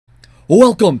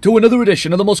Welcome to another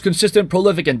edition of the most consistent,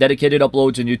 prolific, and dedicated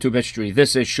uploads in YouTube history.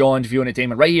 This is Sean's View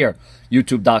Entertainment right here,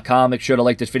 YouTube.com. Make sure to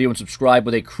like this video and subscribe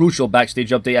with a crucial backstage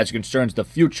update as it concerns the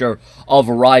future of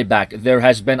Ryback. There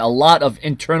has been a lot of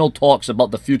internal talks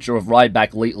about the future of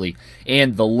Ryback lately,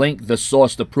 and the link, the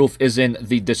source, the proof is in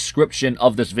the description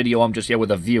of this video. I'm just here with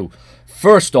a view.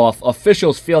 First off,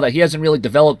 officials feel that he hasn't really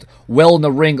developed well in the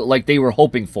ring like they were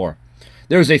hoping for.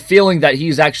 There's a feeling that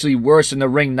he's actually worse in the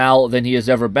ring now than he has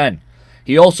ever been.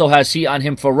 He also has heat on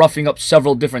him for roughing up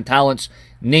several different talents,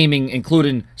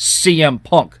 including CM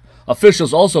Punk.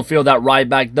 Officials also feel that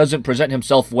Ryback doesn't present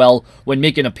himself well when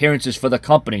making appearances for the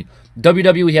company.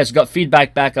 WWE has got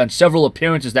feedback back on several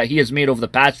appearances that he has made over the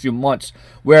past few months,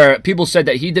 where people said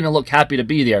that he didn't look happy to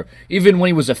be there. Even when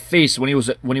he was a face, when he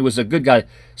was a good guy,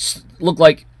 looked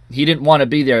like he didn't want to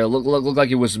be there. Looked like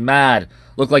he was mad.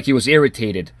 Looked like he was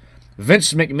irritated.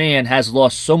 Vince McMahon has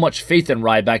lost so much faith in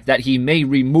Ryback that he may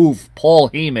remove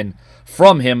Paul Heyman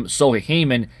from him so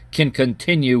Heyman can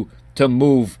continue to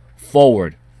move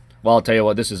forward. Well, I'll tell you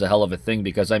what, this is a hell of a thing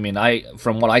because, I mean,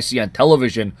 from what I see on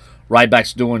television,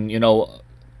 Ryback's doing,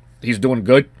 he's doing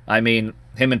good. I mean,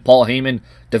 him and Paul Heyman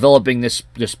developing this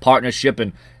partnership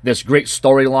and this great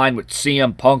storyline with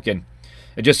CM Punk, and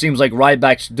it just seems like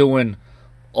Ryback's doing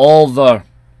all the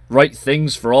right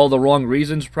things for all the wrong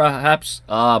reasons, perhaps.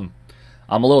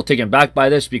 I'm a little taken back by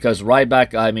this because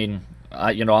Ryback, I mean,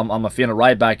 I'm a fan of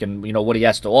Ryback and, what he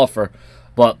has to offer.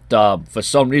 But for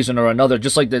some reason or another,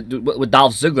 just like with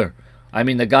Dolph Ziggler, I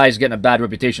mean, the guy's getting a bad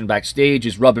reputation backstage.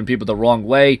 He's rubbing people the wrong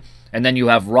way. And then you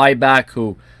have Ryback,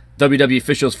 who WWE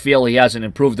officials feel he hasn't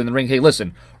improved in the ring. Hey,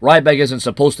 listen, Ryback isn't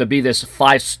supposed to be this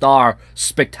 5-star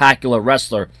spectacular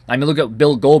wrestler. I mean, look at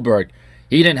Bill Goldberg.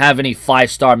 He didn't have any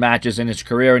 5-star matches in his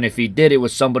career, and if he did, it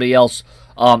was somebody else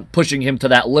pushing him to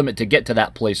that limit to get to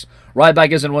that place.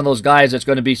 Ryback isn't one of those guys that's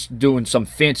going to be doing some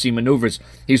fancy maneuvers.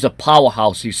 He's a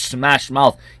powerhouse. He's smash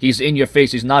mouth. He's in your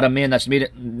face. He's not a man that's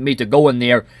made to go in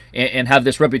there and have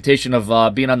this reputation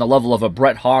of being on the level of a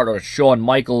Bret Hart or a Shawn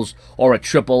Michaels or a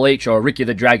Triple H or a Ricky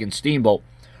the Dragon Steamboat.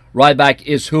 Ryback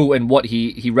is who and what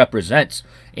he represents.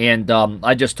 And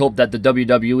I just hope that the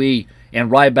WWE and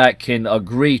Ryback can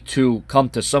agree to come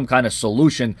to some kind of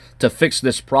solution to fix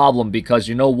this problem, because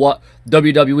you know what?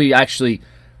 WWE actually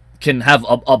can have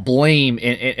a blame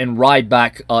in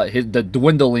Ryback, the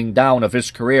dwindling down of his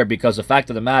career, because the fact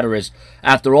of the matter is,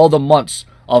 after all the months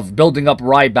of building up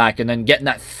Ryback and then getting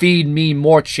that "feed me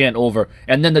more" chant over,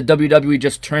 and then the WWE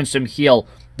just turns him heel,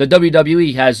 the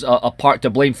WWE has a part to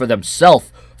blame for themselves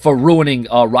for ruining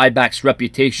Ryback's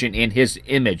reputation and his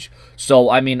image. So,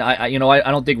 I mean, I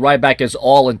don't think Ryback is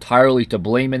all entirely to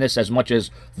blame in this as much as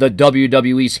the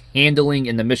WWE's handling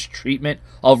and the mistreatment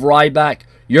of Ryback.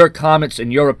 Your comments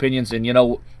and your opinions, and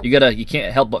you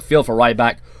can't help but feel for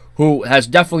Ryback, who has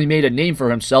definitely made a name for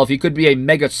himself. He could be a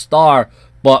mega star,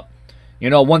 but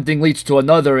one thing leads to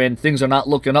another, and things are not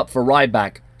looking up for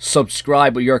Ryback.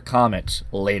 Subscribe with your comments.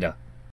 Later.